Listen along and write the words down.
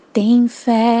Tem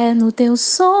fé no teu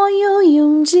sonho e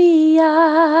um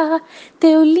dia,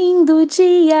 teu lindo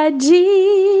dia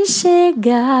de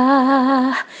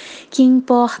chegar. Que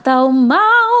importa o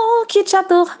mal que te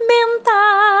atormenta,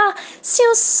 se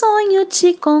o sonho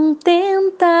te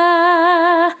contenta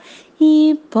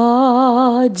e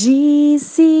pode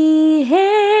se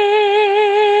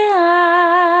realizar.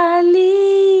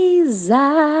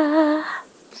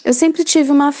 Eu sempre tive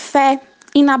uma fé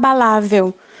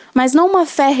inabalável, mas não uma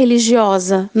fé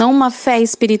religiosa, não uma fé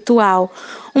espiritual,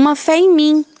 uma fé em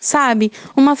mim, sabe?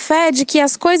 Uma fé de que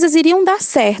as coisas iriam dar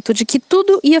certo, de que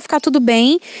tudo ia ficar tudo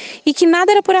bem e que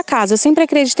nada era por acaso. Eu sempre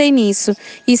acreditei nisso.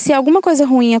 E se alguma coisa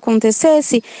ruim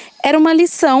acontecesse, era uma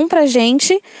lição pra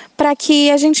gente, para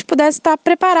que a gente pudesse estar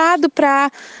preparado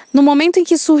para, no momento em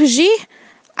que surgir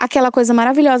aquela coisa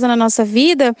maravilhosa na nossa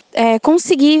vida,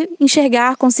 conseguir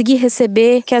enxergar, conseguir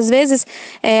receber, que às vezes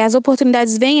as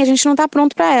oportunidades vêm e a gente não está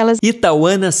pronto para elas.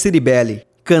 Itauana Ciribelli,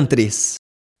 cantriz.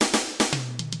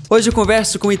 Hoje eu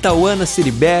converso com Itauana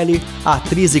Ciribelli,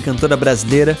 atriz e cantora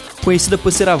brasileira, conhecida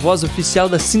por ser a voz oficial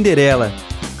da Cinderela.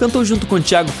 Cantou junto com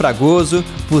Thiago Fragoso,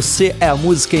 Você é a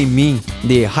Música em Mim,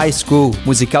 de High School,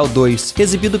 Musical 2,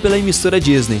 exibido pela emissora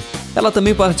Disney. Ela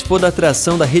também participou da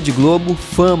atração da Rede Globo,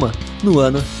 Fama, no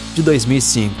ano de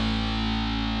 2005.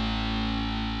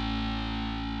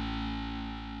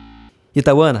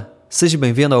 Itauana, seja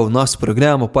bem-vindo ao nosso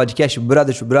programa, o podcast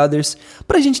Brothers to Brothers.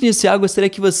 Para a gente iniciar, eu gostaria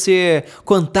que você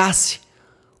contasse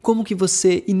como que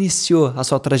você iniciou a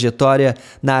sua trajetória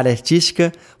na área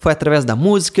artística. Foi através da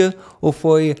música ou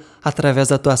foi através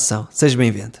da atuação? Seja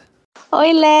bem-vinda.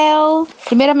 Oi, Léo!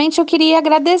 Primeiramente, eu queria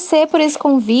agradecer por esse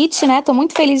convite, né? Tô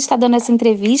muito feliz de estar dando essa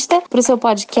entrevista pro seu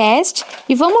podcast.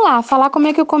 E vamos lá, falar como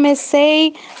é que eu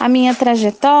comecei a minha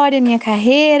trajetória, a minha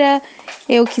carreira.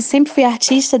 Eu que sempre fui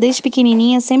artista desde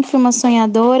pequenininha, sempre fui uma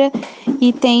sonhadora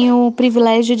e tenho o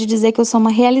privilégio de dizer que eu sou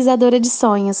uma realizadora de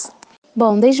sonhos.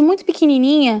 Bom, desde muito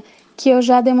pequenininha que eu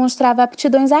já demonstrava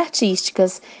aptidões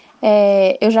artísticas.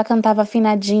 Eu já cantava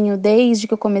afinadinho desde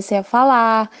que eu comecei a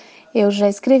falar. Eu já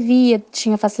escrevia,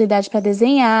 tinha facilidade para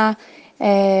desenhar.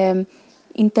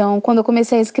 Então, quando eu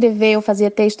comecei a escrever, eu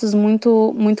fazia textos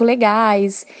muito, muito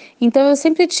legais. Então, eu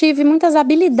sempre tive muitas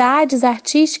habilidades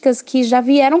artísticas que já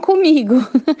vieram comigo.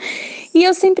 E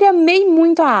eu sempre amei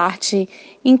muito a arte.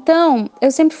 Então, eu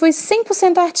sempre fui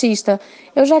 100% artista.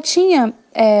 Eu já tinha,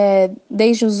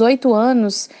 desde os 8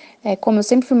 anos, como eu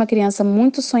sempre fui uma criança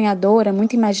muito sonhadora,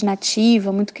 muito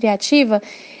imaginativa, muito criativa,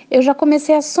 eu já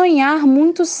comecei a sonhar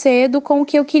muito cedo com o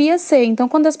que eu queria ser. Então,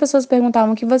 quando as pessoas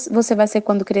perguntavam o que você vai ser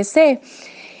quando crescer,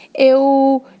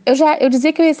 eu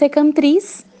dizia que eu ia ser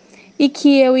cantriz e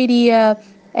que eu iria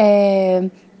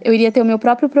ter o meu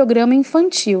próprio programa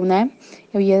infantil, né?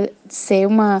 Eu ia ser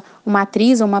uma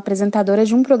atriz ou uma apresentadora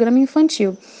de um programa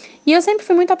infantil. E eu sempre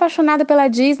fui muito apaixonada pela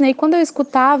Disney. E quando eu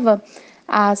escutava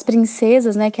as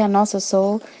princesas, né? Que eu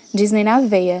sou Disney na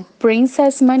veia,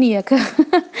 princess maníaca.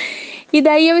 E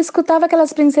daí eu escutava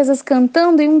aquelas princesas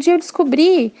cantando e um dia eu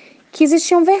descobri que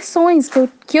existiam versões,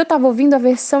 que eu estava ouvindo a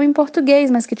versão em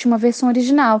português, mas que tinha uma versão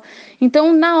original.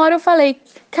 Então, na hora eu falei,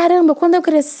 caramba, quando eu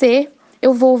crescer,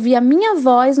 eu vou ouvir a minha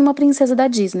voz numa princesa da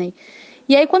Disney.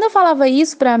 E aí, quando eu falava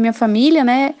isso pra minha família,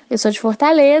 né, eu sou de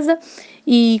Fortaleza,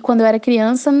 e quando eu era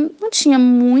criança, não tinha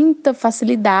muita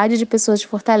facilidade de pessoas de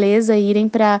Fortaleza irem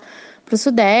para o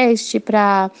Sudeste,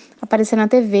 para aparecer na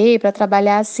TV, para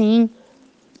trabalhar assim,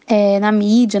 na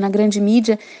mídia, na grande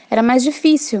mídia, era mais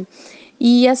difícil.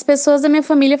 E as pessoas da minha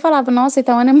família falavam, nossa, a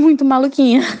Itauana é muito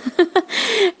maluquinha.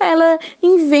 Ela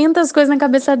inventa as coisas na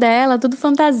cabeça dela, tudo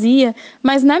fantasia.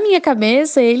 Mas na minha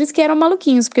cabeça, eles que eram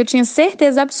maluquinhos, porque eu tinha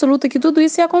certeza absoluta que tudo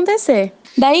isso ia acontecer.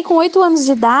 Daí, com 8 anos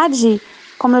de idade,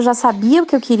 como eu já sabia o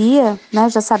que eu queria, né,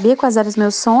 já sabia quais eram os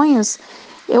meus sonhos,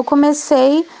 eu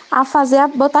comecei a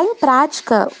botar em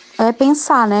prática,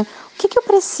 pensar, né, o que eu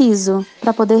preciso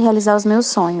para poder realizar os meus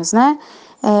sonhos, né?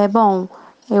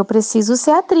 Eu preciso ser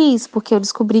atriz, porque eu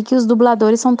descobri que os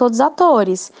dubladores são todos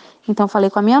atores. Então, falei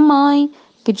com a minha mãe,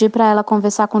 pedi para ela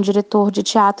conversar com o diretor de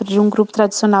teatro de um grupo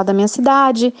tradicional da minha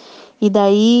cidade. E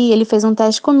daí, ele fez um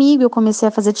teste comigo, eu comecei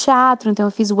a fazer teatro. Então,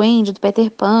 eu fiz o Wendy, do Peter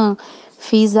Pan,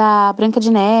 fiz a Branca de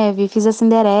Neve, fiz a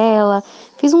Cinderela.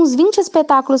 Fiz uns 20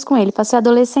 espetáculos com ele. Passei a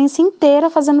adolescência inteira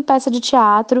fazendo peça de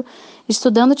teatro,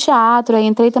 estudando teatro. Aí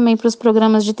entrei também para os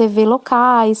programas de TV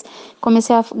locais.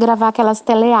 Comecei a gravar aquelas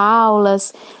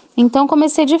teleaulas. Então,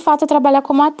 comecei de fato a trabalhar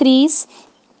como atriz.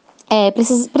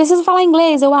 Preciso falar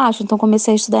inglês, eu acho. Então,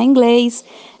 comecei a estudar inglês.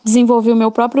 Desenvolvi o meu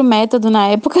próprio método na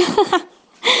época.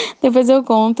 Depois eu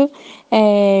conto,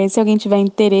 se alguém tiver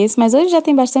interesse. Mas hoje já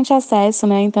tem bastante acesso,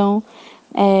 né? Então,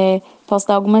 posso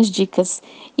dar algumas dicas.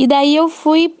 E daí eu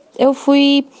fui eu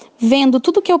fui vendo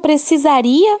tudo que eu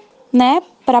precisaria, né,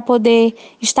 para poder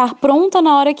estar pronta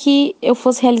na hora que eu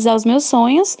fosse realizar os meus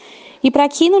sonhos. E para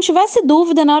que não tivesse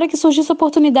dúvida, na hora que surgisse a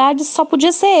oportunidade, só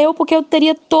podia ser eu, porque eu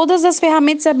teria todas as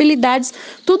ferramentas e habilidades,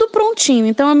 tudo prontinho.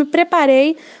 Então eu me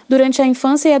preparei durante a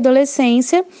infância e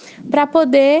adolescência para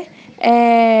poder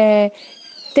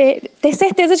ter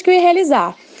certeza de que eu ia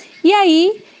realizar. E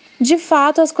aí, de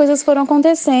fato, as coisas foram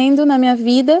acontecendo na minha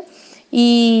vida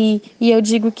e eu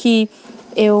digo que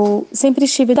eu sempre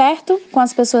estive certo, com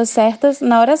as pessoas certas,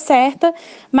 na hora certa,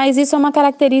 mas isso é uma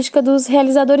característica dos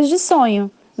realizadores de sonho,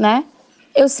 né?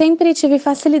 Eu sempre tive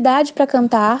facilidade para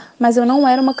cantar, mas eu não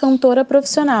era uma cantora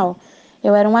profissional.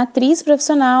 Eu era uma atriz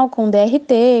profissional, com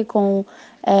DRT,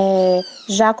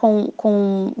 já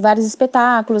com vários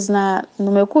espetáculos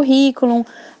no meu currículo,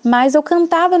 mas eu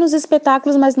cantava nos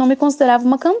espetáculos, mas não me considerava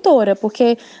uma cantora,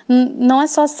 porque não é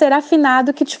só ser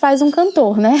afinado que te faz um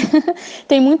cantor, né?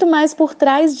 Tem muito mais por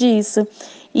trás disso.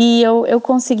 E eu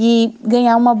consegui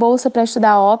ganhar uma bolsa para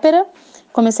estudar ópera.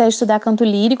 Comecei a estudar canto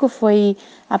lírico, foi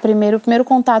o primeiro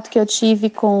contato que eu tive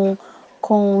com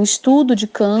o estudo de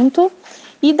canto.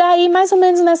 E daí, mais ou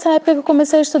menos nessa época que eu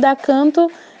comecei a estudar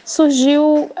canto,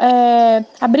 surgiu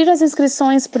abrir as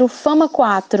inscrições para o Fama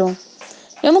 4.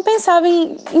 Eu não pensava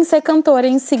em ser cantora,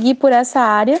 em seguir por essa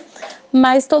área,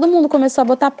 mas todo mundo começou a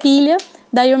botar pilha.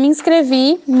 Daí eu me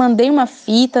inscrevi, mandei uma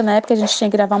fita, na época a gente tinha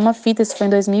que gravar uma fita, isso foi em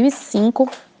 2005.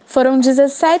 Foram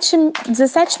 17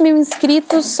 mil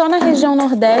inscritos só na região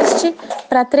Nordeste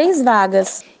para 3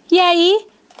 vagas. E aí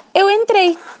eu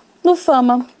entrei no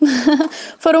Fama.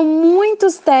 Foram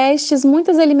muitos testes,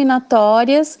 muitas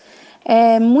eliminatórias,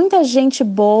 muita gente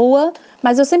boa,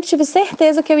 mas eu sempre tive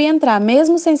certeza que eu ia entrar,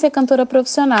 mesmo sem ser cantora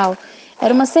profissional.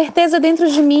 Era uma certeza dentro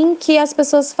de mim que as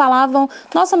pessoas falavam,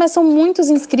 nossa, mas são muitos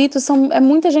inscritos, é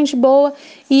muita gente boa.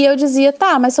 E eu dizia,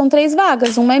 tá, mas são 3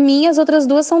 vagas, uma é minha, as outras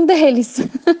 2 são deles.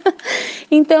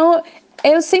 Então,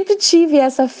 eu sempre tive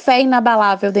essa fé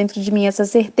inabalável dentro de mim, essa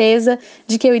certeza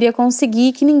de que eu iria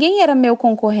conseguir, que ninguém era meu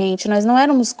concorrente, nós não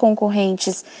éramos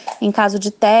concorrentes em caso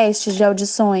de testes, de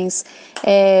audições.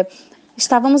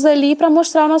 Estávamos ali para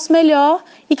mostrar o nosso melhor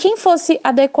e quem fosse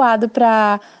adequado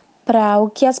para o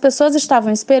que as pessoas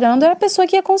estavam esperando era a pessoa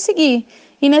que ia conseguir.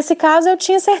 E nesse caso eu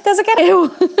tinha certeza que era eu.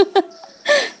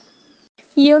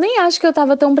 E eu nem acho que eu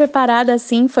estava tão preparada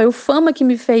assim, foi o Fama que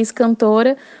me fez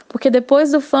cantora, porque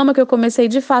depois do Fama que eu comecei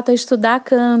de fato a estudar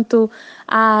canto,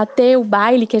 a ter o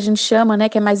baile que a gente chama, né,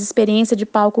 que é mais experiência de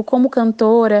palco como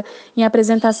cantora, em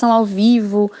apresentação ao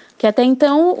vivo, que até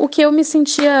então o que eu me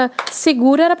sentia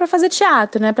segura era para fazer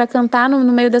teatro, né, para cantar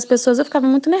no meio das pessoas eu ficava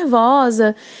muito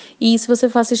nervosa. E se você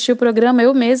for assistir o programa,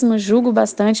 eu mesma julgo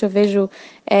bastante, eu vejo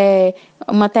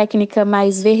uma técnica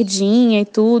mais verdinha e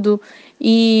tudo.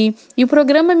 E o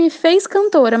programa me fez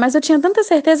cantora, mas eu tinha tanta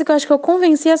certeza que eu acho que eu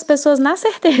convenci as pessoas na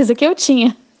certeza que eu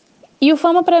tinha. E o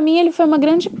Fama, para mim, ele foi uma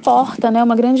grande porta, né?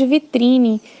 Uma grande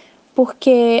vitrine,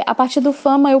 porque a partir do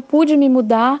Fama eu pude me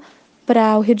mudar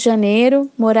para o Rio de Janeiro,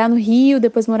 morar no Rio,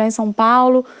 depois morar em São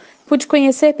Paulo. Pude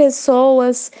conhecer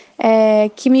pessoas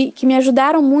que me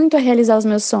ajudaram muito a realizar os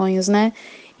meus sonhos, né?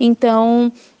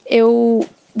 Então,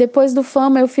 depois do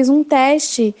Fama, eu fiz um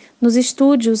teste nos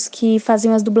estúdios que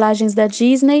faziam as dublagens da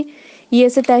Disney, e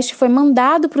esse teste foi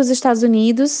mandado para os Estados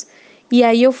Unidos, e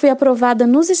aí eu fui aprovada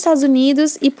nos Estados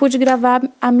Unidos e pude gravar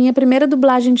a minha primeira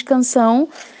dublagem de canção,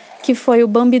 que foi o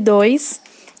Bambi 2,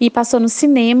 e passou no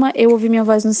cinema. Eu ouvi minha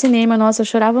voz no cinema, nossa, eu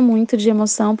chorava muito de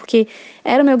emoção, porque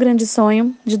era o meu grande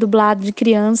sonho de dublar de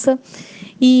criança.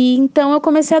 E então eu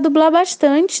comecei a dublar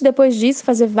bastante depois disso,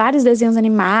 fazer vários desenhos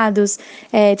animados,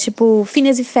 tipo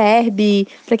Phineas e Ferb,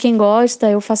 pra quem gosta,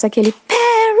 eu faço aquele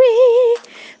Perry.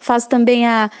 Faço também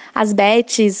as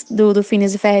Beths do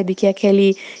Phineas e Ferb, que é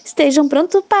aquele estejam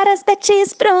pronto para as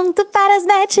Beths, pronto para as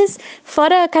Beths.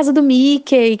 Fora a Casa do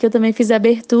Mickey, que eu também fiz a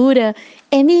abertura,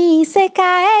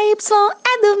 M-I-C-K-E-Y,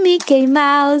 é do Mickey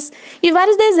Mouse. E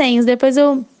vários desenhos, depois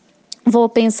eu vou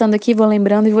pensando aqui, vou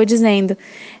lembrando e vou dizendo.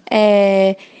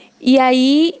 E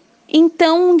aí,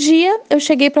 então um dia eu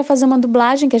cheguei para fazer uma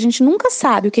dublagem que a gente nunca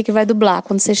sabe o que vai dublar.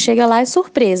 Quando você chega lá é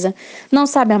surpresa. Não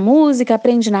sabe a música,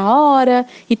 aprende na hora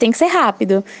e tem que ser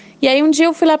rápido. E aí um dia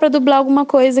eu fui lá para dublar alguma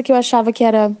coisa que eu achava que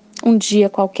era um dia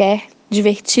qualquer,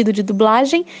 divertido de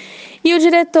dublagem. E o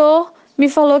diretor me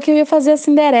falou que eu ia fazer a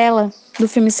Cinderela, do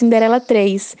filme Cinderela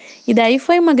 3. E daí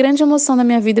foi uma grande emoção na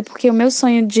minha vida, porque o meu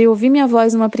sonho de ouvir minha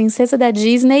voz numa princesa da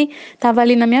Disney estava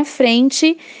ali na minha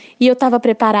frente e eu estava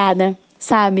preparada,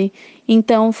 sabe?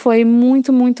 Então foi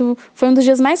foi um dos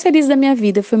dias mais felizes da minha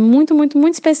vida, foi muito, muito,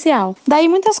 muito especial. Daí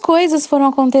muitas coisas foram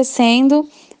acontecendo,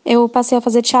 eu passei a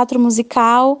fazer teatro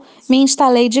musical, me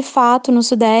instalei de fato no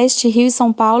Sudeste, Rio e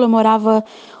São Paulo. Eu morava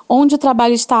onde o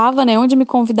trabalho estava, né? Onde me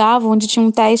convidavam, onde tinha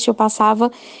um teste, eu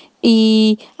passava.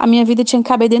 E a minha vida tinha que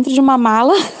caber dentro de uma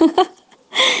mala.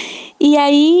 E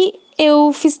aí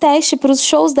eu fiz teste para os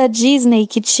shows da Disney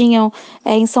que tinham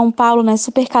em São Paulo, nas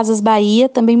Super Casas Bahia.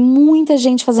 Também muita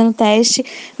gente fazendo teste,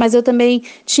 mas eu também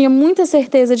tinha muita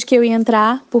certeza de que eu ia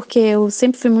entrar, porque eu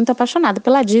sempre fui muito apaixonada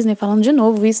pela Disney, falando de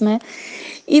novo isso, né?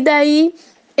 E daí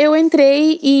eu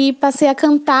entrei e passei a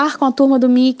cantar com a turma do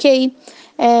Mickey.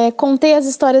 Contei as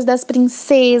histórias das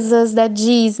princesas da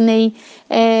Disney,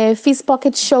 fiz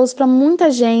pocket shows para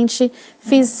muita gente,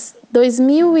 fiz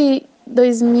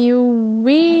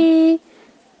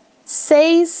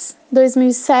 2006,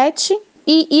 2007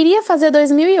 e iria fazer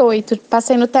 2008.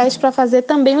 Passei no teste para fazer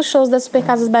também os shows das Super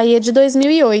Casas Bahia de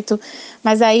 2008,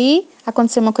 mas aí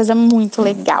aconteceu uma coisa muito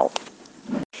legal.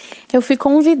 Eu fui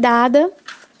convidada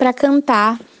para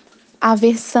cantar a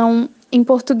versão em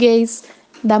português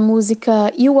da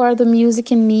música You Are the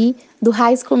Music in Me, do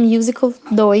High School Musical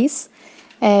 2,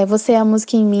 Você, a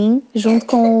Música em Mim, junto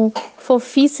com o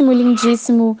fofíssimo,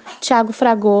 lindíssimo Thiago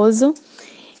Fragoso.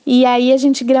 E aí a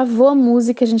gente gravou a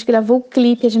música, a gente gravou o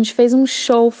clipe, a gente fez um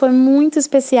show, foi muito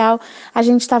especial. A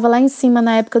gente estava lá em cima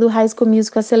na época do High School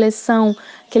Musical, a seleção,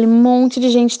 aquele monte de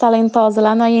gente talentosa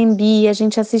lá no IMB, a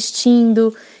gente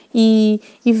assistindo e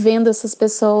vendo essas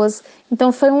pessoas.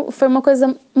 Então foi uma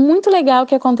coisa muito legal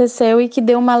que aconteceu e que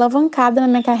deu uma alavancada na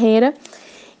minha carreira.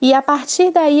 E a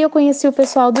partir daí eu conheci o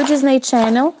pessoal do Disney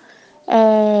Channel,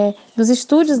 dos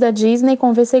estúdios da Disney,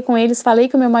 conversei com eles, falei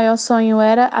que o meu maior sonho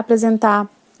era apresentar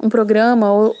um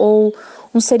programa ou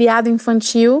um seriado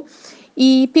infantil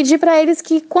e pedi para eles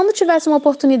que quando tivesse uma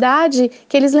oportunidade,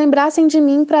 que eles lembrassem de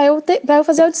mim para eu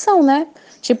fazer audição, né?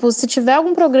 Tipo, se tiver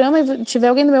algum programa e tiver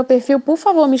alguém no meu perfil, por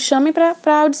favor, me chamem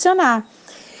para audicionar.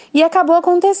 E acabou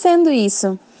acontecendo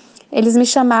isso. Eles me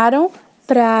chamaram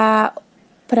para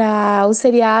o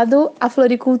seriado A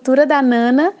Floricultura da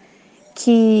Nana,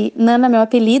 que Nana é meu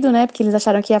apelido, né? Porque eles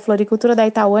acharam que a floricultura da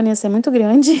Itauana ia ser muito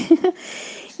grande.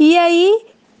 E aí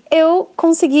eu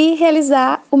consegui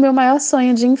realizar o meu maior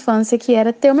sonho de infância, que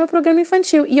era ter o meu programa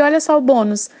infantil. E olha só o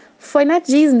bônus, foi na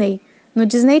Disney, no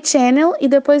Disney Channel e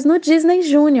depois no Disney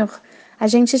Junior. A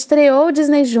gente estreou o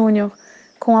Disney Junior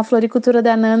com a Floricultura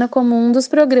da Nana como um dos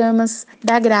programas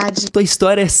da grade. Tua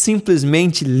história é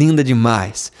simplesmente linda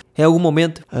demais. Em algum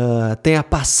momento tenha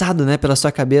passado, né, pela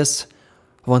sua cabeça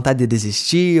vontade de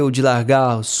desistir ou de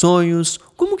largar os sonhos?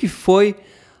 Como que foi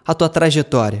a tua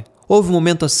trajetória? Houve um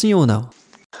momento assim ou não?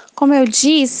 Como eu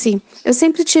disse, eu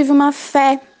sempre tive uma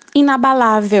fé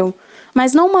inabalável,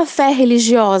 mas não uma fé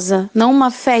religiosa, não uma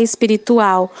fé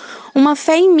espiritual, uma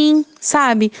fé em mim,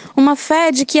 sabe? Uma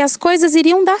fé de que as coisas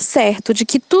iriam dar certo, de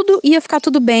que tudo ia ficar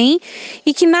tudo bem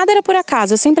e que nada era por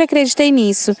acaso. Eu sempre acreditei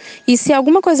nisso. E se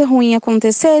alguma coisa ruim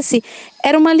acontecesse,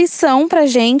 era uma lição pra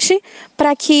gente,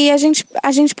 para que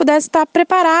a gente pudesse estar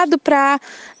preparado para,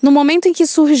 no momento em que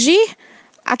surgir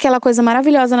aquela coisa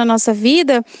maravilhosa na nossa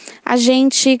vida, a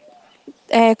gente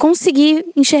conseguir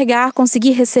enxergar,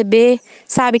 conseguir receber,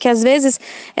 sabe? Que às vezes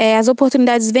as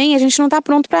oportunidades vêm e a gente não está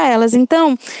pronto para elas.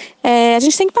 Então, a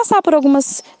gente tem que passar por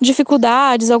algumas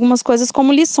dificuldades, algumas coisas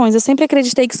como lições. Eu sempre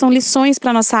acreditei que são lições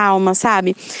para nossa alma,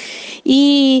 sabe?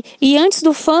 E antes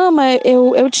do Fama,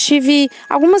 eu tive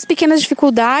algumas pequenas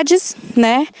dificuldades,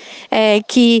 né?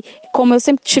 Que como eu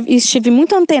sempre estive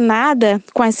muito antenada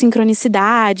com as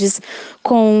sincronicidades,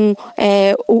 com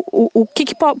o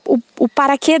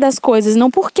para quê das coisas,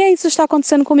 não por que isso está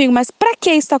acontecendo comigo, mas para que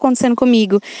isso está acontecendo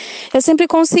comigo. Eu sempre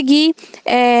consegui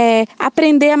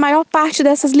aprender a maior parte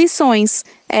dessas lições,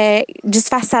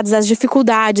 disfarçadas, as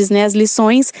dificuldades, né, as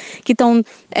lições que estão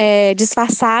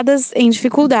disfarçadas em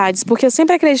dificuldades, porque eu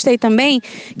sempre acreditei também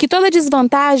que toda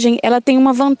desvantagem, ela tem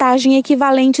uma vantagem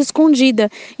equivalente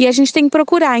escondida, e a gente tem que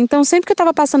procurar. Então, sempre que eu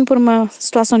estava passando por uma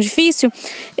situação difícil,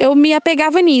 eu me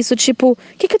apegava nisso, tipo, o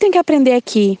que eu tenho que aprender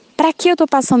aqui? Para que eu estou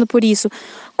passando por isso?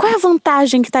 Qual é a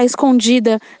vantagem que está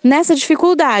escondida nessa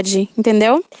dificuldade,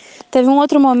 entendeu? Teve um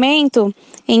outro momento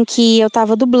em que eu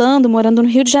estava dublando, morando no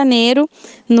Rio de Janeiro,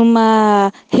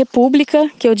 numa república,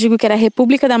 que eu digo que era a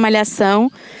República da Malhação,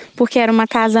 porque era uma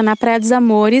casa na Praia dos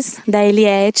Amores, da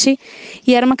Eliette,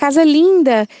 e era uma casa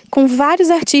linda, com vários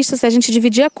artistas, a gente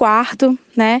dividia quarto,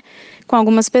 né, com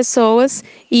algumas pessoas,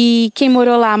 e quem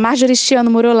morou lá, Marjorie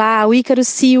Stiano morou lá, o Ícaro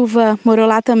Silva morou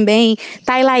lá também,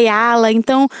 Tayla Ayala,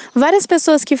 então várias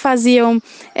pessoas que faziam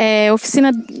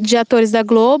oficina de atores da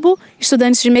Globo,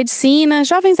 estudantes de medicina,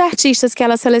 jovens artistas que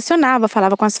ela selecionava,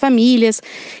 falava com as famílias,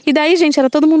 e daí, gente, era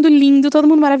todo mundo lindo, todo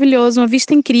mundo maravilhoso, uma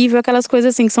vista incrível, aquelas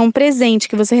coisas assim, que são um presente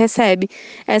que você recebe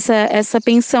essa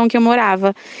pensão que eu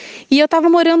morava. E eu estava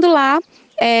morando lá.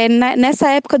 Nessa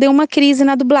época deu uma crise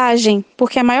na dublagem,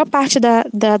 porque a maior parte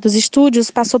dos estúdios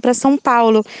passou para São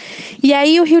Paulo. E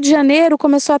aí o Rio de Janeiro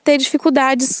começou a ter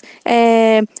dificuldades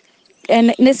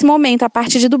nesse momento, a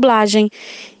parte de dublagem.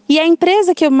 E a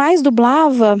empresa que eu mais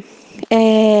dublava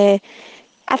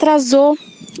atrasou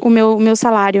o meu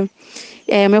salário,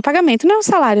 o meu pagamento, não é o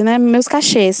salário, né? Meus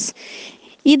cachês.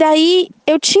 E daí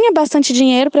eu tinha bastante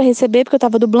dinheiro para receber, porque eu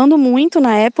estava dublando muito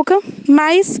na época,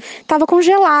 mas estava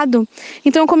congelado.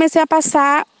 Então eu comecei a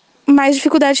passar mais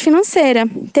dificuldade financeira.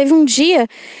 Teve um dia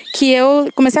que eu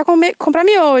comecei a comprar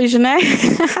miojo, né?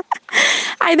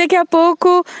 Aí daqui a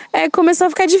pouco começou a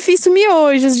ficar difícil o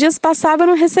miojo. Os dias passavam,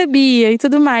 eu não recebia e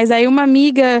tudo mais. Aí uma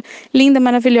amiga linda,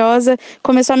 maravilhosa,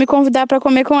 começou a me convidar para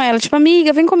comer com ela. Tipo,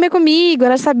 amiga, vem comer comigo.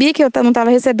 Ela sabia que eu não estava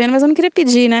recebendo, mas eu não queria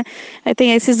pedir, né? Aí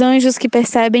tem esses anjos que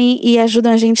percebem e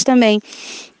ajudam a gente também.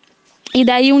 E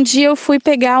daí um dia eu fui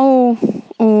pegar o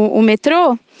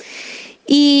metrô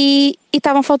e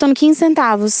estavam faltando 15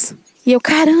 centavos. E eu,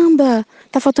 caramba,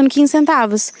 tá faltando 15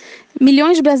 centavos.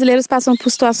 Milhões de brasileiros passam por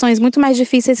situações muito mais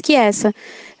difíceis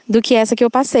do que essa que eu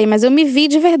passei. Mas eu me vi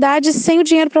de verdade sem o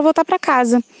dinheiro para voltar para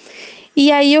casa.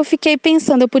 E aí eu fiquei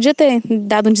pensando, eu podia ter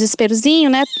dado um desesperozinho,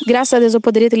 né? Graças a Deus eu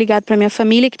poderia ter ligado para minha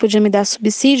família, que podia me dar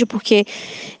subsídio, porque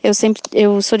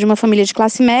eu sou de uma família de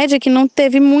classe média que não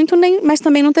teve muito, mas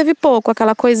também não teve pouco.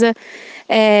 Aquela coisa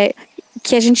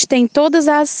que a gente tem todas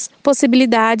as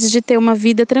possibilidades de ter uma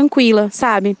vida tranquila,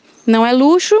 sabe? Não é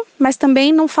luxo, mas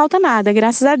também não falta nada,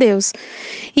 graças a Deus.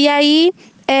 E aí,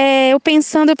 eu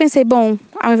pensei, bom,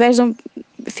 ao invés de eu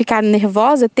ficar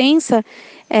nervosa, tensa,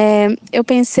 eu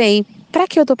pensei, pra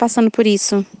que eu tô passando por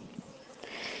isso?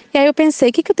 E aí eu pensei,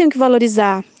 o que eu tenho que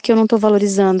valorizar, que eu não tô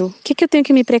valorizando? O que eu tenho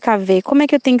que me precaver? Como é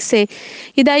que eu tenho que ser?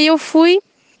 E daí eu fui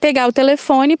pegar o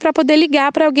telefone para poder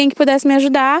ligar para alguém que pudesse me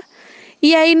ajudar.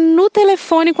 E aí no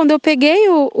telefone, quando eu peguei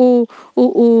o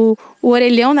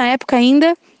orelhão, na época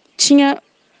ainda, tinha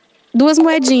 2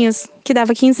 moedinhas, que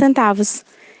dava 15 centavos.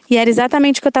 E era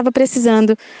exatamente o que eu estava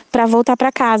precisando para voltar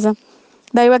para casa.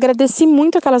 Daí eu agradeci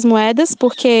muito aquelas moedas,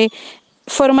 porque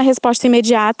foram uma resposta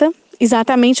imediata,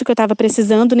 exatamente o que eu estava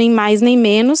precisando, nem mais nem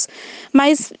menos.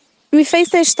 Mas me fez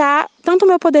testar tanto o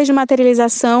meu poder de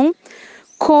materialização,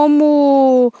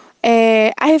 como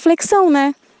a reflexão,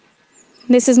 né?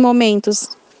 Nesses momentos.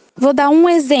 Vou dar um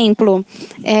exemplo.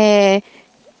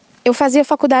 Eu fazia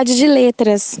faculdade de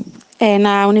letras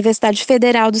na Universidade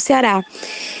Federal do Ceará.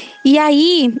 E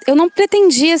aí, eu não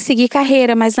pretendia seguir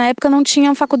carreira, mas na época não tinha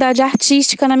uma faculdade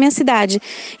artística na minha cidade.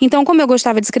 Então, como eu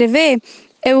gostava de escrever,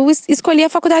 eu escolhi a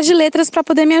faculdade de letras para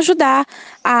poder me ajudar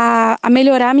a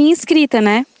melhorar a minha escrita,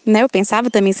 né? Eu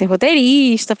pensava também em ser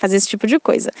roteirista, fazer esse tipo de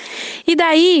coisa. E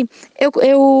daí,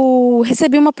 eu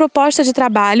recebi uma proposta de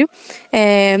trabalho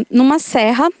numa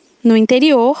serra, no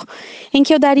interior, em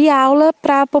que eu daria aula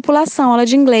para a população, aula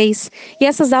de inglês. E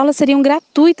essas aulas seriam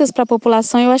gratuitas para a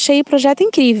população. Eu achei o projeto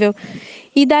incrível.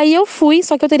 E daí eu fui,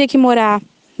 só que eu teria que morar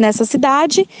nessa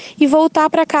cidade e voltar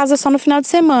para casa só no final de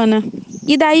semana.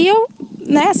 E daí eu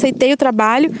aceitei o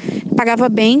trabalho, pagava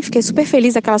bem, fiquei super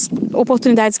feliz, aquelas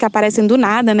oportunidades que aparecem do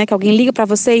nada, né, que alguém liga para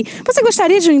você e você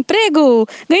gostaria de um emprego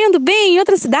ganhando bem em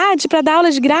outra cidade para dar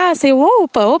aula de graça? E eu,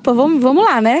 opa, vamos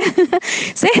lá, né?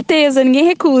 Certeza, ninguém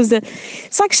recusa.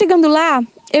 Só que chegando lá,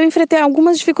 eu enfrentei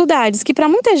algumas dificuldades, que para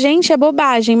muita gente é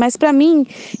bobagem, mas para mim,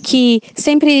 que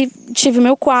sempre tive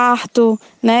meu quarto,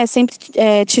 né, sempre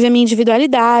tive a minha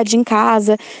individualidade em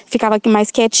casa, ficava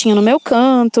mais quietinha no meu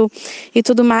canto e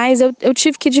tudo mais, eu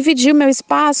tive que dividir o meu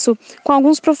espaço com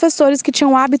alguns professores que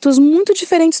tinham hábitos muito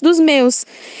diferentes dos meus.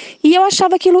 E eu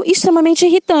achava aquilo extremamente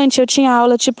irritante. Eu tinha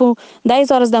aula,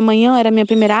 10 horas da manhã, era a minha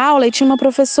primeira aula, e tinha uma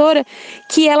professora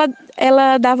que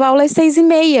ela dava aula às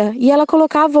 6h30 e ela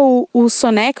colocava o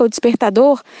soneca, o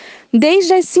despertador,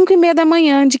 desde as 5h30 da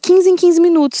manhã, de 15 em 15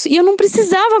 minutos. E eu não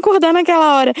precisava acordar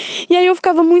naquela hora. E aí eu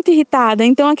ficava muito irritada.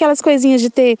 Então aquelas coisinhas de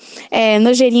ter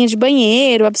nojeirinha de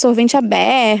banheiro, absorvente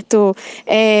aberto,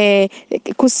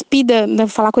 cuspida,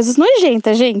 falar coisas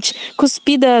nojentas, gente.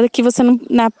 Cuspida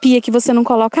na pia que você não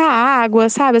coloca água,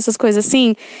 sabe? Essas coisas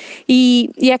assim.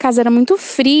 E a casa era muito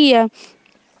fria.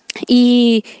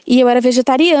 E eu era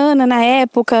vegetariana na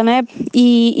época, né?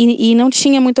 E não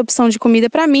tinha muita opção de comida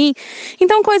para mim.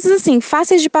 Então, coisas assim,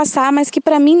 fáceis de passar, mas que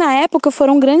para mim na época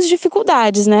foram grandes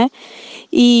dificuldades, né?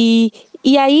 E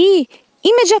aí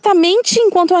Imediatamente,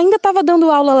 enquanto eu ainda estava dando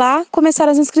aula lá,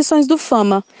 começaram as inscrições do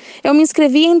Fama. Eu me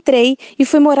inscrevi, entrei e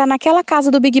fui morar naquela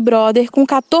casa do Big Brother com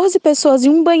 14 pessoas em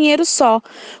um banheiro só,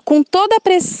 com toda a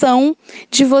pressão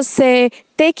de você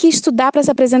ter que estudar para se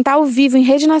apresentar ao vivo em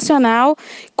rede nacional,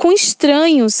 com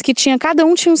estranhos que cada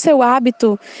um tinha o seu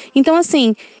hábito. Então,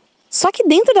 assim, só que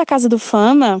dentro da casa do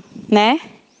Fama, né?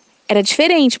 Era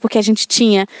diferente, porque a gente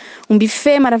tinha um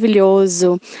buffet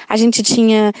maravilhoso, a gente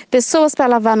tinha pessoas para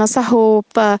lavar nossa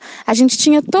roupa, a gente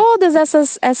tinha todas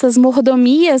essas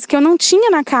mordomias que eu não tinha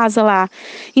na casa lá.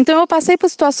 Então eu passei por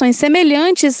situações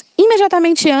semelhantes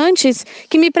imediatamente antes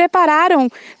que me prepararam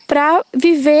para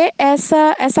viver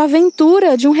essa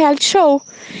aventura de um reality show.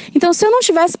 Então, se eu não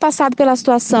tivesse passado pela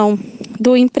situação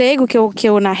do emprego que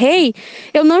eu narrei,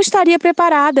 eu não estaria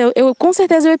preparada. Eu com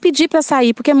certeza eu ia pedir para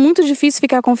sair, porque é muito difícil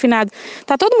ficar confinado.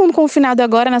 Tá todo mundo confinado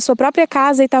agora na sua própria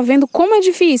casa e tá vendo como é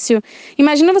difícil.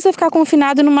 Imagina você ficar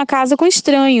confinado numa casa com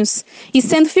estranhos e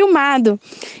sendo filmado.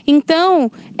 Então,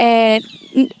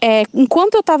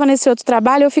 enquanto eu estava nesse outro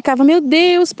trabalho, eu ficava, meu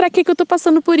Deus, para que eu tô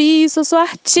passando por isso? Eu sou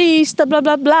artista, blá,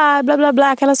 blá, blá, blá, blá,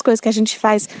 blá, aquelas coisas que a gente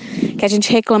faz, que a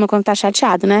gente reclama quando tá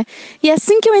chateado, né? E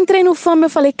assim que eu entrei no Fama, eu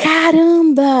falei,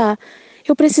 caramba,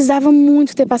 eu precisava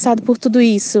muito ter passado por tudo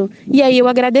isso. E aí eu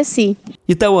agradeci.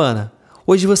 Itauana,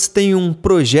 hoje você tem um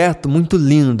projeto muito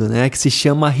lindo, né, que se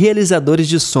chama Realizadores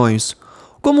de Sonhos.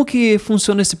 Como que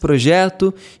funciona esse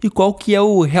projeto e qual que é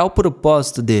o real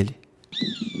propósito dele?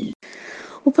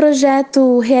 O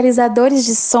projeto Realizadores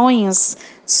de Sonhos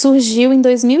surgiu em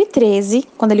 2013,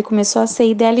 quando ele começou a ser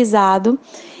idealizado.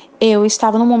 Eu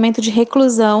estava num momento de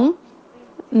reclusão,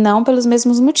 não pelos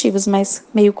mesmos motivos, mas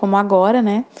meio como agora,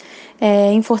 né?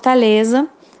 Em Fortaleza,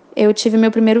 eu tive meu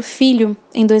primeiro filho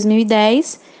em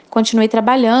 2010, continuei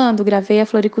trabalhando, gravei a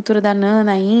floricultura da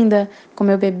Nana ainda, com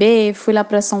meu bebê, fui lá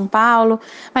para São Paulo,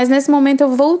 mas nesse momento eu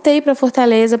voltei para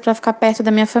Fortaleza para ficar perto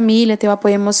da minha família, ter o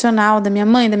apoio emocional da minha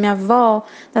mãe, da minha avó,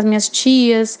 das minhas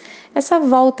tias, essa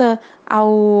volta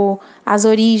às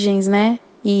origens, né?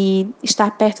 E estar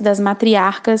perto das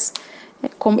matriarcas.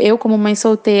 Eu, como mãe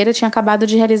solteira, tinha acabado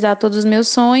de realizar todos os meus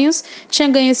sonhos, tinha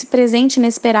ganho esse presente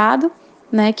inesperado,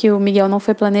 né, que o Miguel não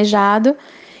foi planejado,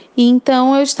 e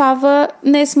então eu estava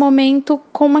nesse momento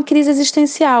com uma crise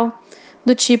existencial,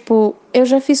 do tipo, eu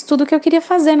já fiz tudo o que eu queria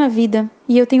fazer na vida,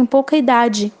 e eu tenho pouca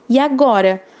idade, e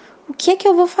agora? O que é que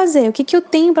eu vou fazer? O que é que eu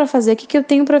tenho para fazer? O que é que eu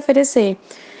tenho para oferecer?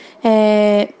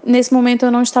 Nesse momento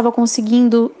eu não estava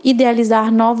conseguindo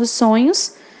idealizar novos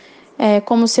sonhos,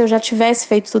 como se eu já tivesse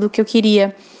feito tudo o que eu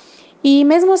queria. E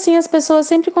mesmo assim as pessoas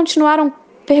sempre continuaram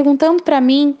perguntando para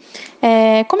mim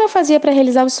como eu fazia para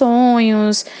realizar os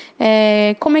sonhos,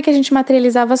 como é que a gente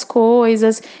materializava as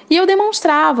coisas. E eu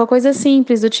demonstrava coisas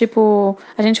simples, do tipo,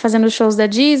 a gente fazendo os shows da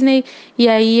Disney, e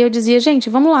aí eu dizia, gente,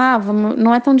 vamos lá,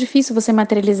 não é tão difícil você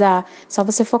materializar, só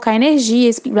você focar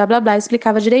energia, blá, blá, blá,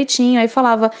 explicava direitinho. Aí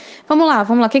falava, vamos lá,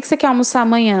 o que você quer almoçar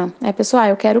amanhã? Aí a pessoa,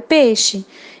 eu quero peixe.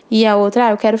 E a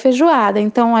outra, eu quero feijoada.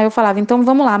 Então, aí eu falava, então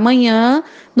vamos lá, amanhã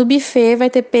no buffet vai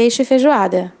ter peixe e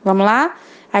feijoada. Vamos lá?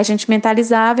 Aí a gente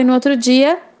mentalizava e no outro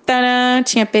dia, tadã,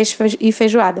 tinha peixe e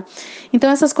feijoada. Então,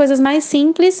 essas coisas mais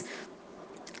simples,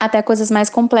 até coisas mais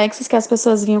complexas que as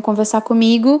pessoas vinham conversar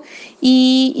comigo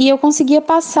e eu conseguia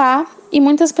passar e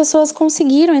muitas pessoas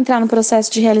conseguiram entrar no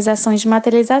processo de realização e de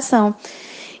materialização.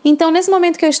 Então, nesse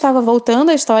momento que eu estava voltando,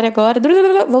 a história agora,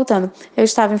 voltando, eu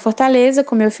estava em Fortaleza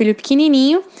com meu filho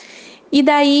pequenininho, e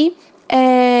daí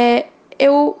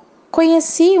eu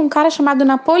conheci um cara chamado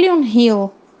Napoleon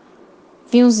Hill,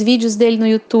 vi uns vídeos dele no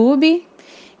YouTube,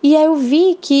 e aí eu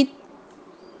vi que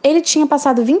ele tinha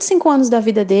passado 25 anos da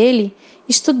vida dele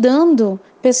estudando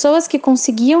pessoas que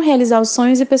conseguiam realizar os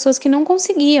sonhos e pessoas que não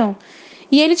conseguiam.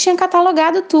 E ele tinha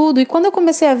catalogado tudo. E quando eu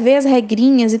comecei a ver as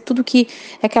regrinhas e tudo que...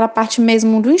 aquela parte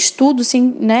mesmo do estudo,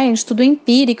 assim, né? Estudo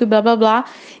empírico e blá, blá, blá.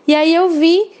 E aí eu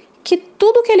vi que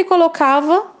tudo que ele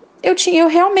colocava, eu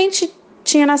realmente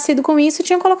tinha nascido com isso e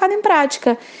tinha colocado em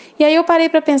prática. E aí eu parei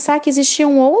para pensar que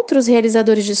existiam outros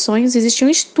realizadores de sonhos, existiam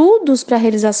estudos para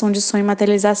realização de sonho e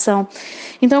materialização.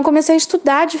 Então eu comecei a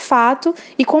estudar de fato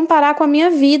e comparar com a minha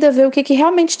vida, ver o que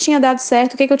realmente tinha dado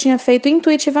certo, o que eu tinha feito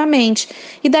intuitivamente.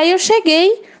 E daí eu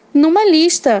cheguei numa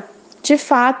lista, de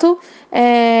fato,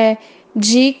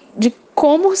 de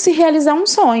como se realizar um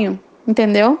sonho.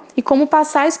 Entendeu? E como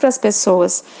passar isso para as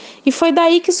pessoas. E foi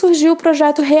daí que surgiu o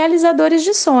projeto Realizadores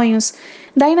de Sonhos.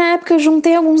 Daí na época eu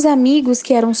juntei alguns amigos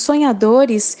que eram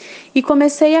sonhadores e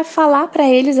comecei a falar para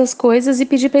eles as coisas e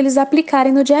pedir para eles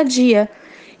aplicarem no dia a dia.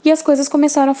 E as coisas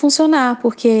começaram a funcionar,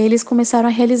 porque eles começaram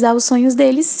a realizar os sonhos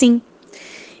deles, sim.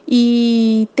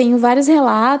 E tenho vários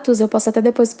relatos, eu posso até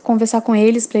depois conversar com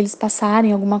eles para eles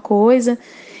passarem alguma coisa.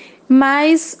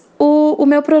 Mas o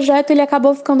meu projeto ele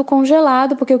acabou ficando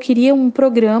congelado, porque eu queria um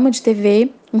programa de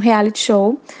TV, um reality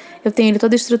show. Eu tenho ele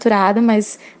todo estruturado,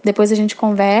 mas depois a gente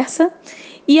conversa.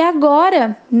 E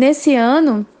agora, nesse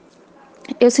ano,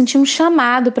 eu senti um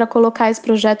chamado para colocar esse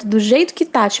projeto do jeito que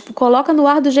tá. Tipo, coloca no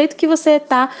ar do jeito que você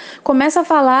tá. Começa a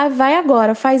falar, vai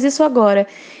agora, faz isso agora.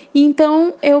 E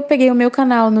então, eu peguei o meu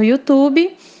canal no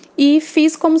YouTube e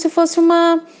fiz como se fosse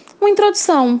uma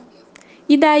introdução.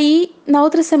 E daí, na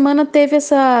outra semana, teve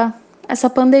essa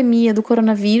pandemia do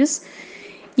coronavírus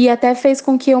e até fez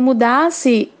com que eu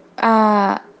mudasse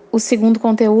o segundo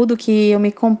conteúdo, que eu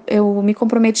me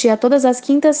comprometi a todas as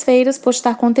quintas-feiras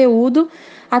postar conteúdo,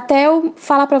 até eu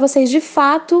falar para vocês de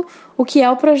fato o que é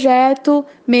o projeto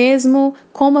mesmo,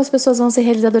 como as pessoas vão ser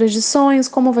realizadoras de sonhos,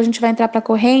 como a gente vai entrar para a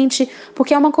corrente,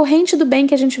 porque é uma corrente do bem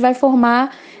que a gente vai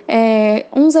formar,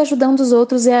 uns ajudando os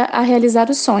outros a realizar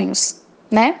os sonhos.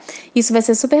 Né? Isso vai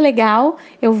ser super legal,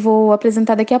 eu vou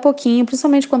apresentar daqui a pouquinho,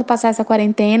 principalmente quando passar essa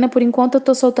quarentena. Por enquanto eu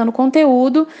tô soltando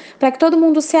conteúdo para que todo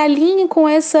mundo se alinhe com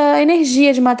essa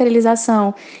energia de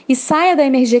materialização e saia da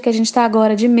energia que a gente está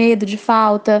agora, de medo, de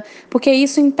falta, porque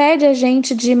isso impede a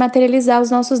gente de materializar os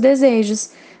nossos desejos,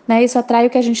 né? Isso atrai o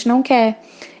que a gente não quer.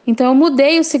 Então eu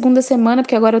mudei a segunda semana,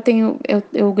 porque agora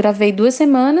eu gravei 2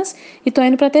 semanas e tô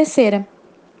indo para a terceira,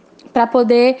 para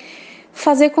poder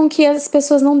fazer com que as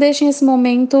pessoas não deixem esse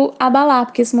momento abalar,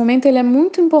 porque esse momento ele é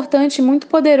muito importante e muito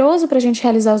poderoso para a gente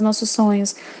realizar os nossos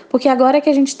sonhos, porque agora que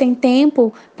a gente tem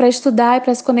tempo para estudar e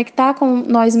para se conectar com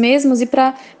nós mesmos e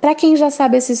para quem já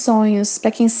sabe esses sonhos,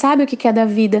 para quem sabe o que quer da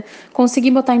vida,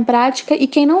 conseguir botar em prática, e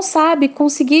quem não sabe,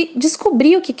 conseguir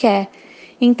descobrir o que quer.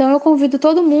 Então eu convido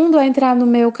todo mundo a entrar no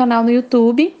meu canal no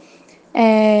YouTube,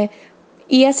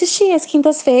 e assistir às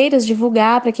quintas-feiras,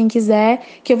 divulgar para quem quiser,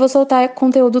 que eu vou soltar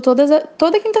conteúdo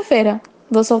toda quinta-feira.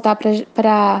 Vou soltar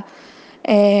para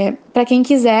quem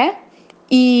quiser.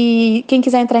 E quem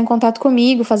quiser entrar em contato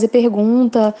comigo, fazer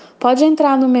pergunta, pode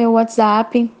entrar no meu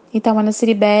WhatsApp, Itauana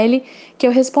Ciribelli, que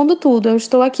eu respondo tudo. Eu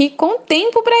estou aqui com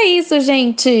tempo para isso,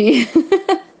 gente!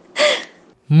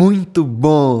 Muito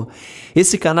bom!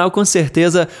 Esse canal com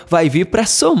certeza vai vir para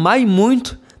somar e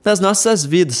muito nas nossas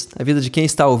vidas, na vida de quem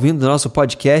está ouvindo o nosso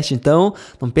podcast. Então,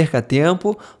 não perca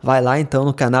tempo, vai lá então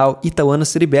no canal Itauana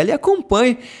Ciribelli e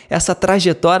acompanhe essa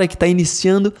trajetória que está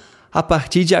iniciando a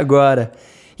partir de agora.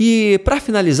 E para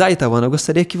finalizar, Itauana, eu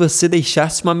gostaria que você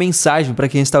deixasse uma mensagem para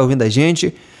quem está ouvindo a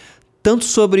gente, tanto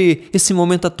sobre esse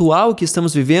momento atual que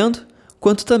estamos vivendo,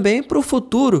 quanto também para o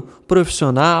futuro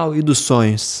profissional e dos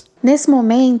sonhos. Nesse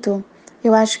momento,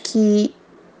 eu acho que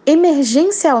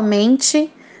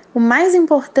emergencialmente o mais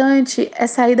importante é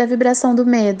sair da vibração do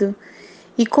medo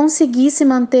e conseguir se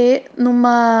manter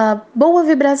numa boa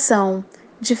vibração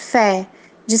de fé,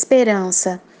 de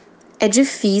esperança. É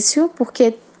difícil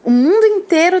porque o mundo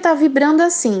inteiro está vibrando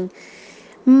assim.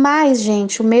 Mas,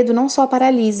 gente, o medo não só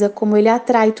paralisa, como ele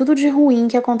atrai tudo de ruim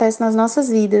que acontece nas nossas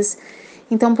vidas.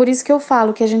 Então, por isso que eu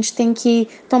falo que a gente tem que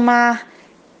tomar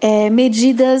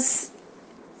medidas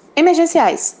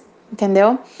emergenciais,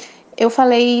 entendeu? Eu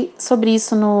falei sobre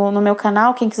isso no meu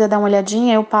canal, quem quiser dar uma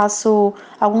olhadinha, eu passo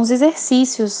alguns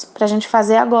exercícios pra gente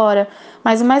fazer agora.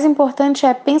 Mas o mais importante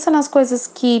é, pensa nas coisas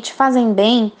que te fazem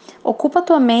bem, ocupa a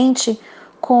tua mente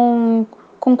com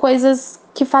coisas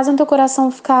que fazem teu coração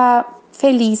ficar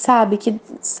feliz, sabe? Que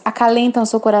acalentam o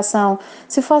seu coração.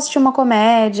 Se for assistir uma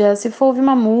comédia, se for ouvir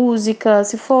uma música,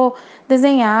 se for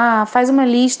desenhar, faz uma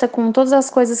lista com todas as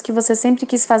coisas que você sempre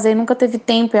quis fazer, nunca teve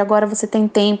tempo e agora você tem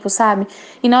tempo, sabe?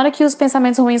 E na hora que os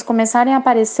pensamentos ruins começarem a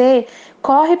aparecer,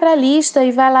 corre pra lista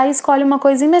e vai lá e escolhe uma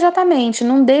coisa imediatamente.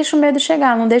 Não deixa o medo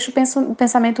chegar, não deixa o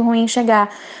pensamento ruim chegar.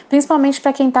 Principalmente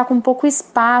para quem tá com pouco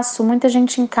espaço, muita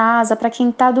gente em casa, para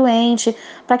quem tá doente,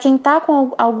 para quem tá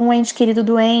com algum ente querido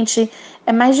doente.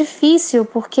 É mais difícil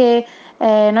porque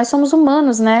nós somos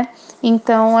humanos, né?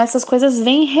 Então essas coisas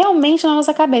vêm realmente na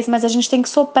nossa cabeça, mas a gente tem que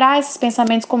soprar esses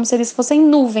pensamentos como se eles fossem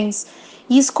nuvens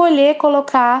e escolher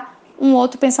colocar um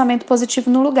outro pensamento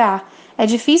positivo no lugar. É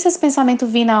difícil esse pensamento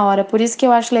vir na hora, por isso que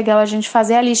eu acho legal a gente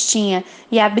fazer a listinha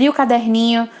e abrir o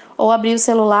caderninho ou abrir o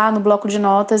celular no bloco de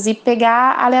notas e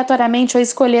pegar aleatoriamente ou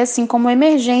escolher assim como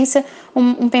emergência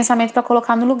um pensamento para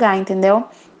colocar no lugar, entendeu?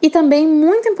 E também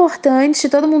muito importante,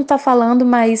 todo mundo tá falando,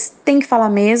 mas tem que falar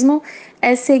mesmo,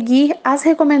 é seguir as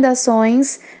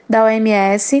recomendações da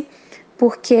OMS,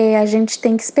 porque a gente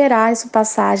tem que esperar isso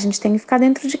passar, a gente tem que ficar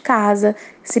dentro de casa,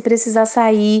 se precisar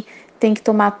sair, tem que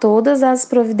tomar todas as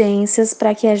providências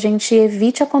para que a gente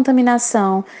evite a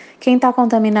contaminação. Quem está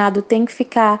contaminado tem que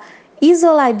ficar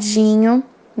isoladinho,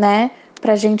 né,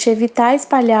 para a gente evitar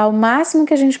espalhar o máximo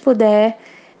que a gente puder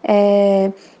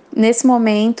nesse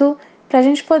momento, para a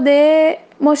gente poder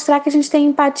mostrar que a gente tem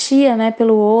empatia, né,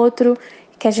 pelo outro,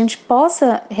 que a gente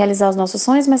possa realizar os nossos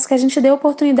sonhos, mas que a gente dê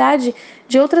oportunidade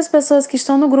de outras pessoas que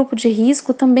estão no grupo de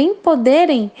risco também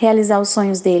poderem realizar os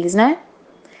sonhos deles, né?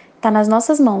 Tá nas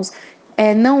nossas mãos.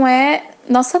 Não é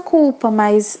nossa culpa,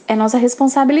 mas é nossa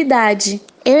responsabilidade.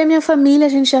 Eu e minha família, a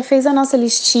gente já fez a nossa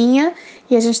listinha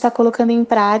e a gente está colocando em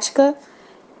prática.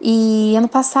 E ano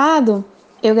passado,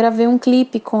 eu gravei um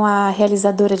clipe com a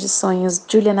realizadora de sonhos,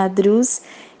 Juliana Druz,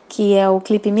 que é o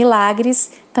clipe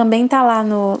Milagres. Também tá lá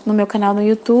no meu canal no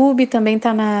YouTube, também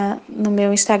tá no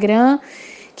meu Instagram,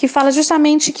 que fala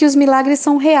justamente que os milagres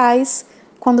são reais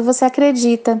quando você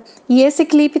acredita. E esse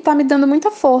clipe tá me dando muita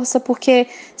força, porque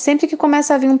sempre que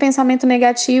começa a vir um pensamento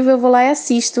negativo, eu vou lá e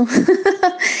assisto.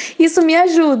 Isso me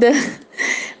ajuda.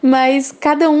 Mas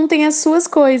cada um tem as suas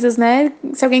coisas, né?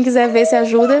 Se alguém quiser ver se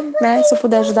ajuda, né? Se eu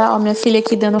puder ajudar, ó, minha filha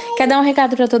aqui dando... Quer dar um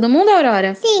recado pra todo mundo,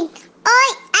 Aurora? Sim.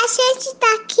 Oi, a gente tá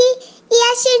aqui e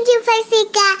a gente vai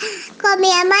ficar com a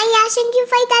minha mãe e a gente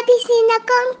vai dar piscina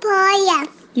com poia.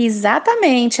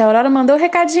 Exatamente, a Aurora mandou o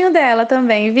recadinho dela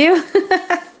também, viu?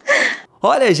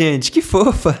 Olha, gente, que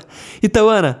fofa!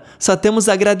 Itauana, só temos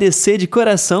a agradecer de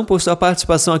coração por sua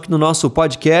participação aqui no nosso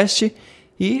podcast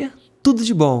e tudo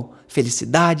de bom.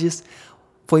 Felicidades!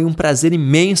 Foi um prazer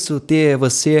imenso ter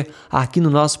você aqui no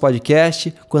nosso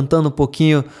podcast, contando um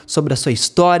pouquinho sobre a sua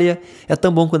história. É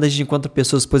tão bom quando a gente encontra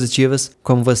pessoas positivas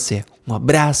como você. Um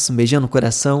abraço, um beijão no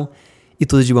coração e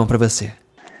tudo de bom para você.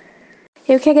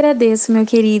 Eu que agradeço, meu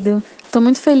querido. Estou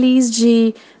muito feliz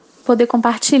de poder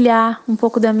compartilhar um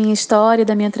pouco da minha história,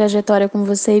 da minha trajetória com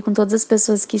você e com todas as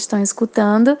pessoas que estão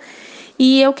escutando.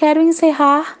 E eu quero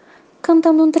encerrar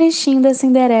cantando um trechinho da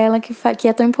Cinderela, que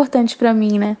é tão importante pra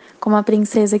mim, né? Como a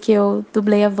princesa que eu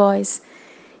dublei a voz.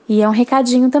 E é um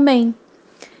recadinho também.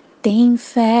 Tem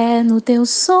fé no teu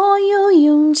sonho e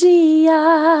um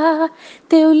dia,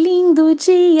 teu lindo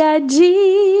dia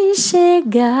de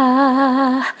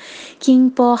chegar. Que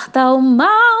importa o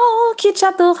mal que te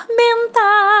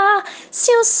atormenta,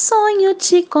 se o sonho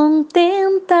te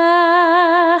contenta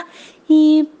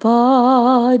e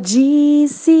pode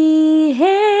se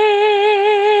realizar.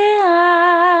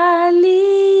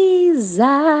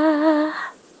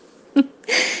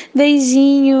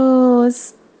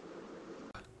 Beijinhos!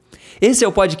 Esse é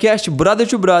o podcast Brother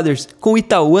to Brothers com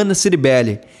Itauana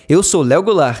Ciribelli. Eu sou Léo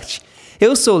Goulart.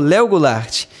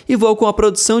 E vou com a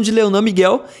produção de Leonam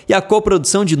Miguel e a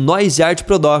co-produção de Noisyart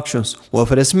Productions. O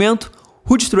oferecimento,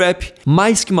 HügeTrapped,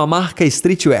 mais que uma marca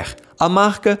streetwear, a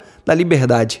marca da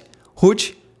liberdade.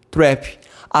 HügeTrapped.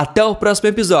 Até o próximo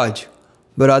episódio.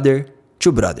 Brother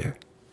to Brother.